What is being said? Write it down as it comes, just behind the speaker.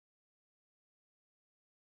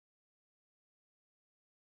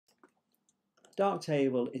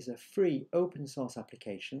Darktable is a free open source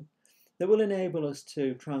application that will enable us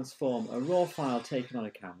to transform a raw file taken on a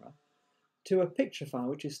camera to a picture file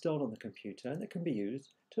which is stored on the computer and that can be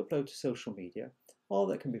used to upload to social media, or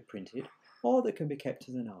that can be printed, or that can be kept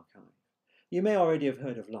as an archive. You may already have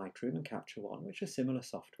heard of Lightroom and Capture One, which are similar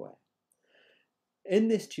software. In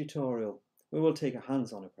this tutorial, we will take a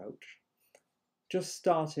hands-on approach, just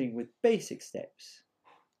starting with basic steps.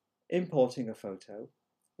 Importing a photo,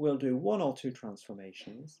 we'll do 1 or 2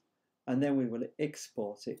 transformations, and then we will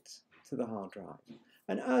export it to the hard drive.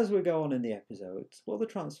 And as we go on in the episodes, well, the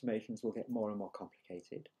transformations will get more and more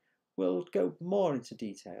complicated. We'll go more into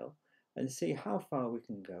detail and see how far we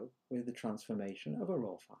can go with the transformation of a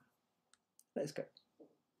raw file. Let's go.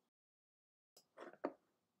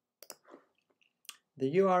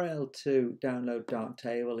 The URL to download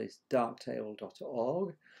Darktable is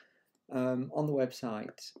darktable.org. On the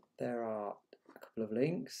website there are a couple of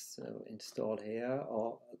links, so install here,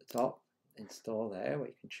 or at the top, install there, where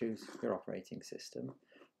you can choose your operating system,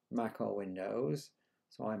 Mac or Windows.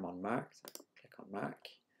 So I'm on Mac, so click on Mac,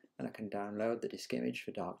 and I can download the disk image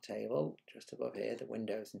for Darktable just above here, the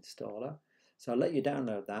Windows installer. So I'll let you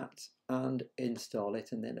download that and install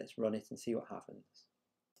it, and then let's run it and see what happens.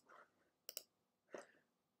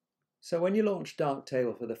 So when you launch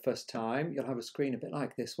Darktable for the first time, you'll have a screen a bit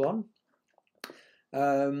like this one.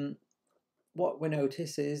 What we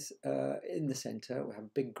notice is in the center we have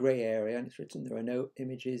a big grey area, and it's written there are no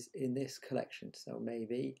images in this collection, so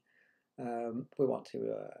maybe we want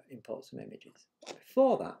to import some images.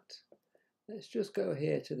 Before that, let's just go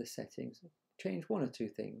here to the settings, change 1 or 2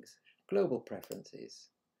 things, global preferences,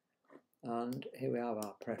 and here we have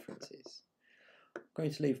our preferences. I'm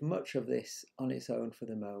going to leave much of this on its own for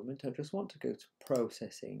the moment. I just want to go to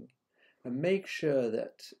processing and make sure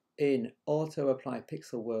that in auto apply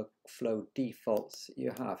pixel workflow defaults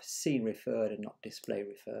you have scene referred and not display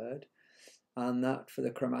referred, and that for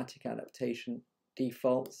the chromatic adaptation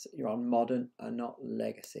defaults you're on modern and not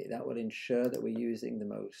legacy. That will ensure that we're using the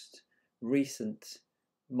most recent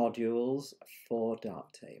modules for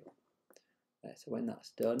Darktable. So when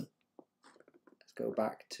that's done, let's go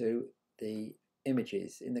back to the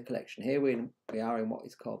images in the collection. Here we are in what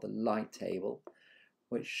is called the light table,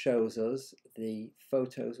 which shows us the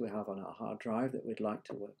photos we have on our hard drive that we'd like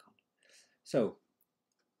to work on. So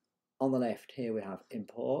on the left here we have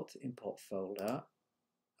import folder,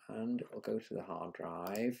 and we'll go to the hard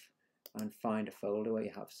drive and find a folder where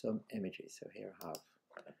you have some images. So here I have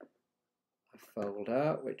a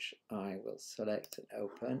folder which I will select and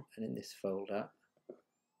open, and in this folder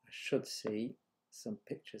I should see some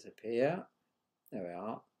pictures appear. There we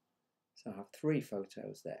are. So I have 3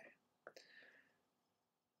 photos there.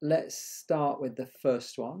 Let's start with the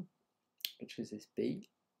first one, which is this B.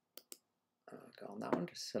 I'll go on that one,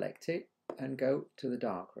 just select it and go to the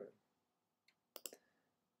darkroom.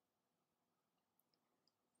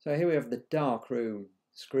 So here we have the darkroom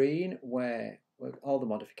screen where all the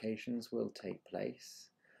modifications will take place.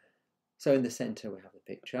 So in the center we have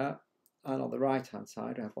the picture, and on the right hand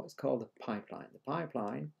side we have what's called the pipeline. The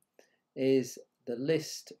pipeline is the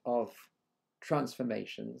list of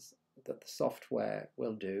transformations that the software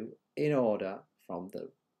will do in order from the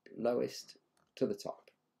lowest to the top.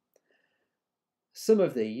 Some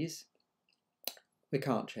of these we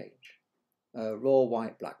can't change. Raw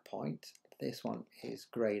white black point, this one is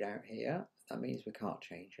greyed out here, that means we can't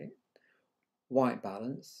change it. White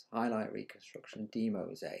balance, highlight reconstruction,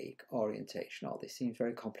 demosaic, orientation, all this seems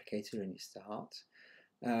very complicated when you start.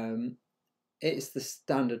 It's the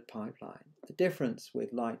standard pipeline. The difference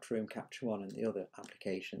with Lightroom, Capture One and the other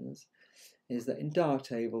applications is that in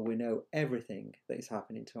Darktable we know everything that is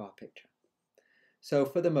happening to our picture. So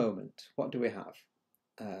for the moment, what do we have?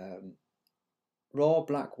 Raw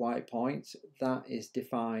black white point, that is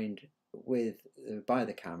defined with by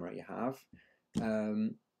the camera you have.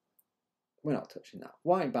 We're not touching that.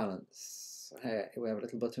 White balance, here we have a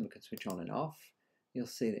little button we can switch on and off. You'll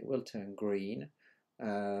see that it will turn green.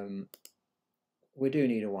 We do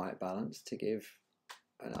need a white balance to give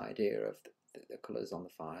an idea of the colours on the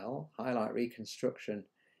file. Highlight reconstruction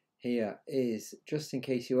here is just in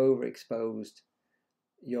case you overexposed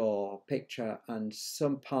your picture and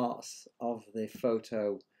some parts of the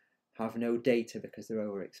photo have no data because they're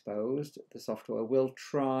overexposed. The software will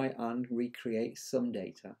try and recreate some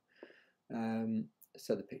data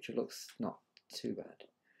so the picture looks not too bad.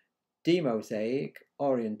 Demosaic,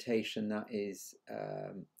 orientation, that is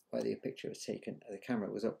whether your picture was taken, the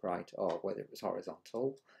camera was upright or whether it was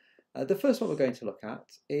horizontal. The first one we're going to look at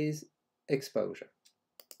is exposure.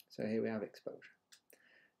 So here we have exposure.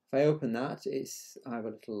 If I open that, I have a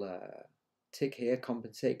little tick here,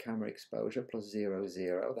 compensate camera exposure plus 0,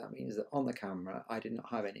 0. That means that on the camera I did not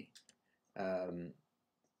have any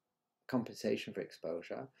compensation for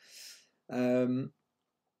exposure.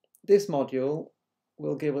 This module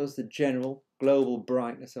will give us the general global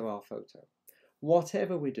brightness of our photo.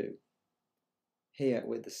 Whatever we do here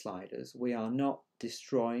with the sliders, we are not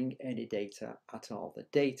destroying any data at all. The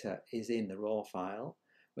data is in the raw file,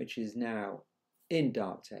 which is now in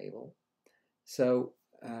Darktable. So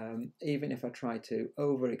even if I try to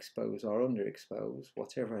overexpose or underexpose,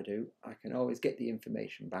 whatever I do, I can always get the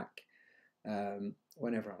information back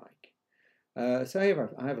whenever I like. So here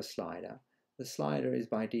I have a slider. The slider is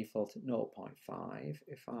by default at 0.5.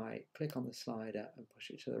 If I click on the slider and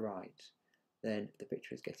push it to the right, then the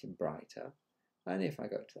picture is getting brighter. And if I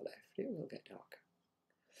go to the left, it will get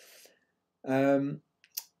darker.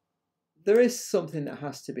 There is something that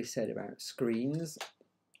has to be said about screens.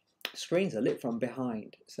 Screens are lit from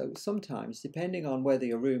behind, so sometimes, depending on whether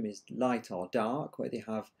your room is light or dark, whether you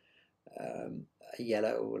have a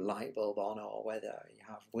yellow light bulb on or whether you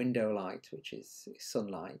have window light, which is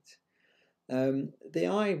sunlight, the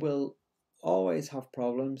eye will always have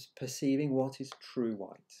problems perceiving what is true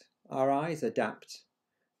white. Our eyes adapt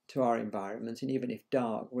to our environment, and even if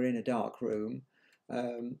we're in a dark room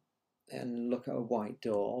and look at a white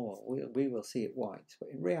door, we will see it white, but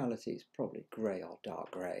in reality it's probably grey or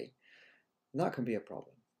dark grey. And that can be a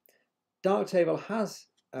problem. Darktable has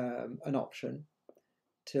an option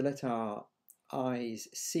to let our eyes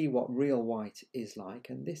see what real white is like,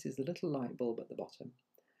 and this is the little light bulb at the bottom.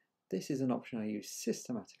 This is an option I use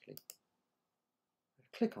systematically.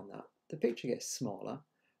 I click on that, the picture gets smaller,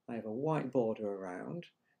 I have a white border around,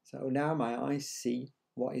 so now my eyes see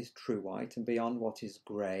what is true white and beyond what is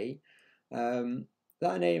grey.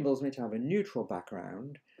 That enables me to have a neutral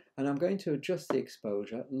background, and I'm going to adjust the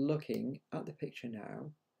exposure looking at the picture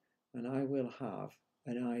now, and I will have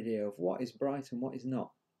an idea of what is bright and what is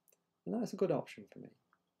not, and that's a good option for me.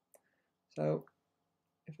 So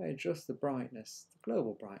if I adjust the brightness, the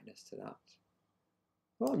global brightness to that,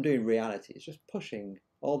 what I'm doing in reality is just pushing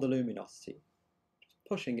all the luminosity, just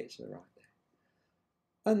pushing it to the right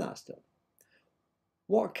there, and that's done.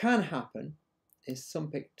 What can happen is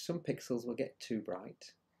some pixels will get too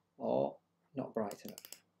bright or not bright enough.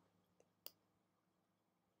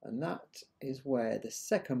 And that is where the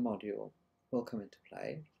second module will come into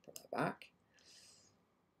play. Put that back.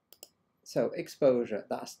 So exposure,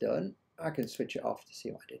 that's done. I can switch it off to see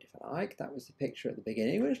what I did if I like. That was the picture at the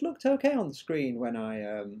beginning, which looked okay on the screen when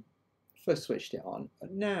I first switched it on.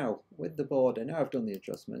 But now, with the border, now I've done the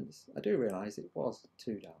adjustments, I do realise it was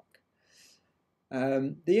too dark.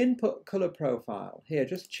 The input colour profile, here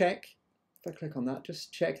just check, if I click on that,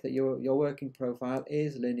 just check that your working profile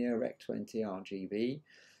is linear Rec 20 RGB.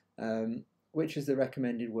 Which is the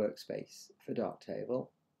recommended workspace for Darktable.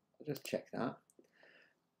 I'll just check that.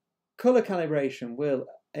 Colour calibration will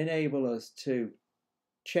enable us to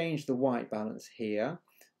change the white balance here.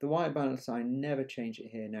 The white balance, I never change it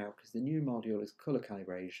here now because the new module is colour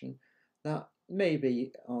calibration. That may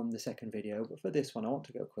be on the second video, but for this one I want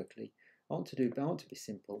to go quickly. I want to be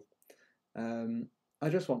simple. I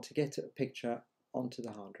just want to get a picture onto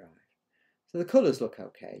the hard drive. So the colours look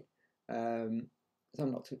okay. So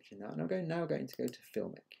I'm not touching that, and I'm now going to go to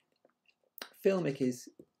Filmic. Filmic is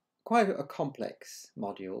quite a complex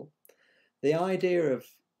module. The idea of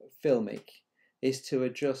Filmic is to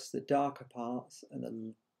adjust the darker parts and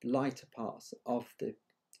the lighter parts of the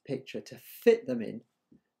picture to fit them in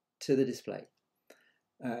to the display.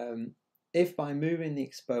 If by moving the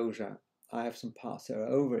exposure I have some parts that are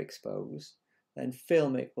overexposed, then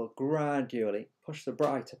Filmic will gradually push the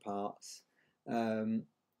brighter parts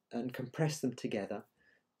and compress them together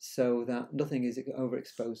so that nothing is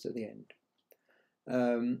overexposed at the end.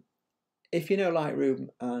 If you know Lightroom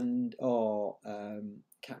or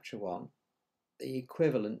Capture One, the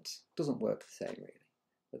equivalent doesn't work the same really,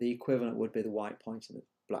 but the equivalent would be the white point and the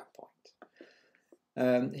black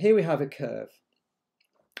point. Here we have a curve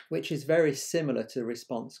which is very similar to the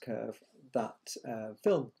response curve that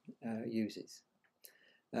film uses.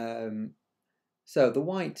 So the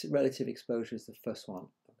white relative exposure is the first one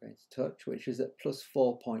I'm going to touch, which is at plus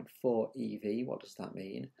 4.4 EV. What does that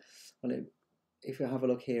mean? Well, if you have a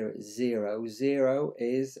look here at 0, 0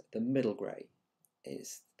 is the middle grey.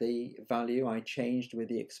 It's the value I changed with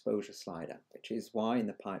the exposure slider, which is why in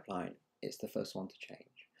the pipeline it's the first one to change.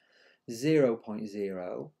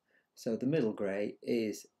 0.0, so the middle grey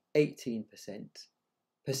is 18%.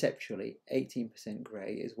 Perceptually, 18%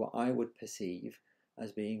 grey is what I would perceive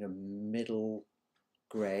as being a middle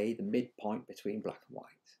grey, the midpoint between black and white.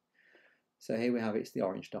 So here we have it's the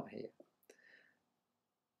orange dot here.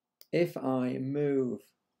 If I move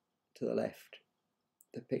to the left,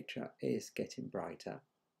 the picture is getting brighter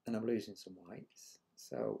and I'm losing some whites.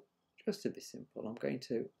 So just to be simple, I'm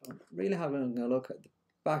really having a look at the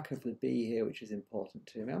back of the bee here, which is important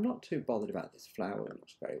to me. I'm not too bothered about this flower, it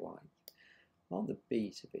looks very white. I want the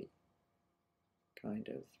bee to be kind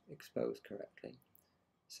of exposed correctly.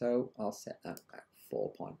 So I'll set that at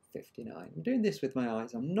 4.59. I'm doing this with my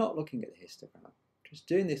eyes. I'm not looking at the histogram. Just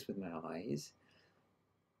doing this with my eyes.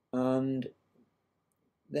 And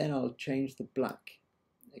then I'll change the black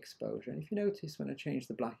exposure. And if you notice when I change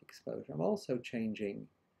the black exposure, I'm also changing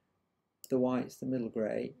the whites, the middle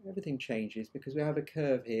grey. Everything changes because we have a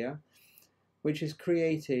curve here which is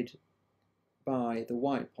created by the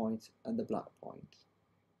white point and the black point.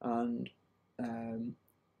 And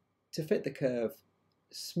to fit the curve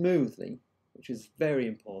smoothly, which is very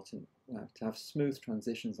important, we have to have smooth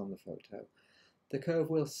transitions on the photo, the curve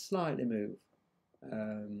will slightly move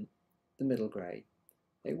the middle grey.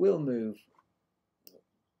 It will move,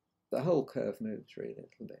 the whole curve moves really a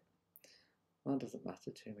little bit. That doesn't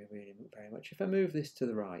matter to me really very much. If I move this to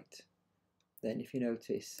the right, then if you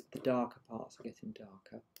notice the darker parts are getting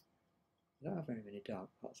darker. I don't have very many dark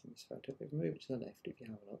parts in this photo, but if I move it to the left, if you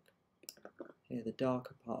have a look, here the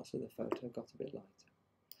darker parts of the photo got a bit lighter.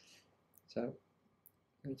 So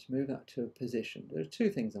I'm going to move that to a position. There are two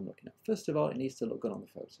things I'm looking at. First of all, it needs to look good on the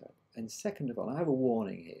photo. And second of all, I have a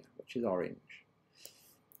warning here, which is orange.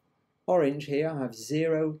 Orange here, I have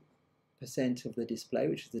 0% of the display,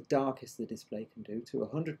 which is the darkest the display can do, to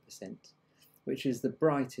 100%, which is the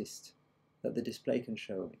brightest that the display can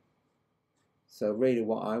show me. So really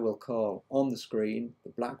what I will call on the screen,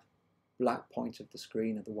 the black point of the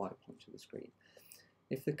screen and the white point of the screen.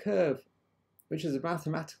 If the curve, which is a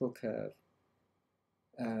mathematical curve,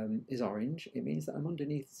 is orange, it means that I'm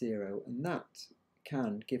underneath 0, and that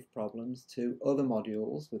can give problems to other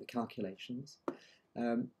modules with the calculations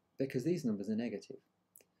because these numbers are negative.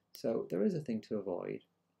 So there is a thing to avoid,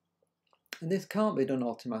 and this can't be done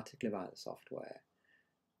automatically by the software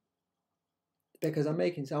because I'm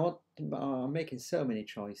making so many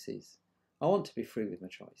choices. I want to be free with my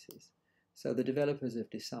choices. So the developers have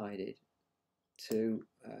decided to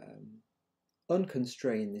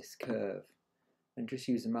unconstrain this curve and just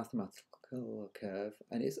use a mathematical curve,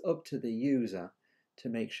 and it's up to the user to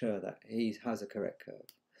make sure that he has a correct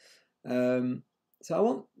curve. So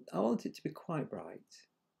I want it to be quite bright.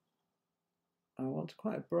 I want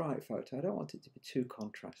quite a bright photo. I don't want it to be too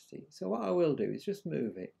contrasty. So what I will do is just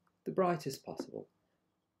move it the brightest possible,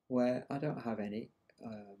 where I don't have any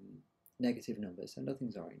negative numbers, so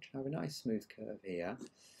nothing's orange. I have a nice smooth curve here.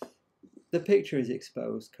 The picture is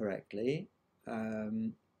exposed correctly.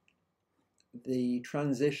 The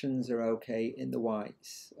transitions are okay in the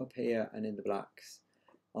whites up here and in the blacks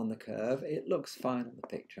on the curve. It looks fine on the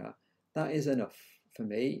picture. That is enough for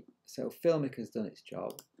me. So Filmic has done its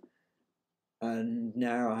job. And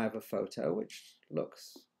now I have a photo which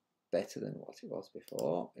looks better than what it was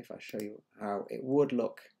before. If I show you how it would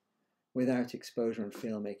look without exposure and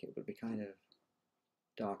Filmic, it would be kind of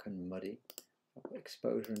dark and muddy. I'll put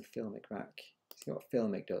exposure and Filmic back. See what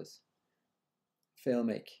Filmic does.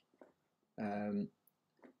 Filmic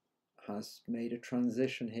has made a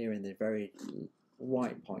transition here in the very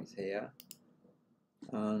white points here,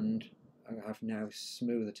 and I have now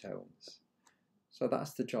smoother tones. So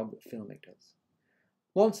that's the job that Filmic does.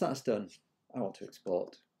 Once that's done, I want to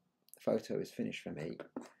export. The photo is finished for me.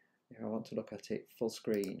 If I want to look at it full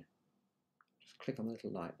screen, just click on the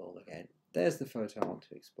little light bulb again. There's the photo I want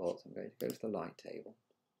to export. So I'm going to go to the light table.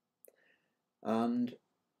 And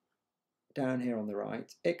down here on the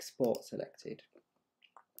right, export selected.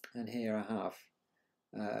 And here I have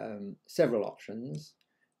several options.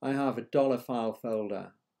 I have a dollar file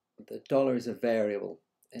folder. The dollar is a variable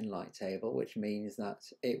in Lighttable, which means that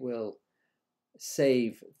it will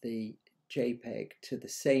save the JPEG to the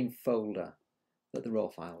same folder that the raw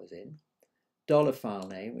file was in. Dollar file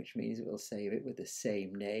name, which means it will save it with the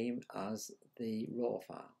same name as the raw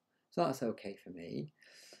file. So that's okay for me.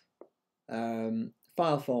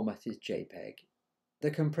 File format is JPEG.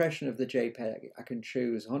 The compression of the JPEG, I can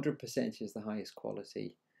choose 100% is the highest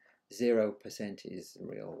quality, 0% is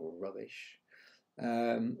real rubbish.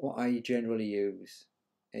 What I generally use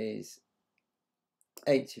is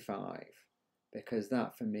 85, because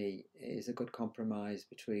that for me is a good compromise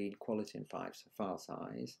between quality and file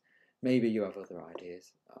size. Maybe you have other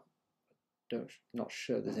ideas. Not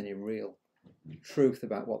sure there's any real truth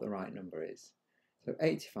about what the right number is. So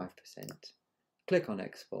 85%. Click on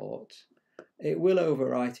export. It will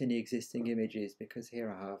overwrite any existing images because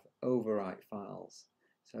here I have overwrite files.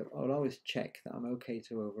 So I'll always check that I'm okay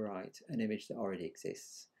to overwrite an image that already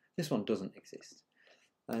exists. This one doesn't exist.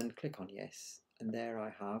 And click on yes, and there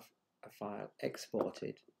I have a file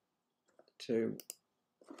exported to,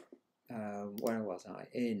 where was I?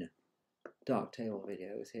 In Darktable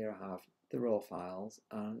videos. Here I have the raw files,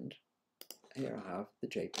 and here I have the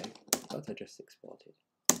JPEG that I just exported.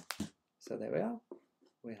 So there we are.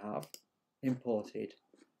 We have imported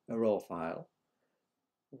a raw file.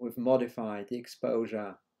 We've modified the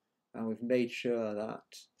exposure, and we've made sure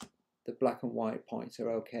that the black and white points are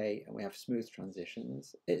okay, and we have smooth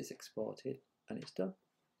transitions. It's exported and it's done.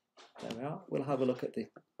 There we are. We'll have a look at the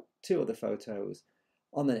two other photos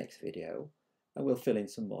on the next video, and we'll fill in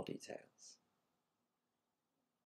some more details.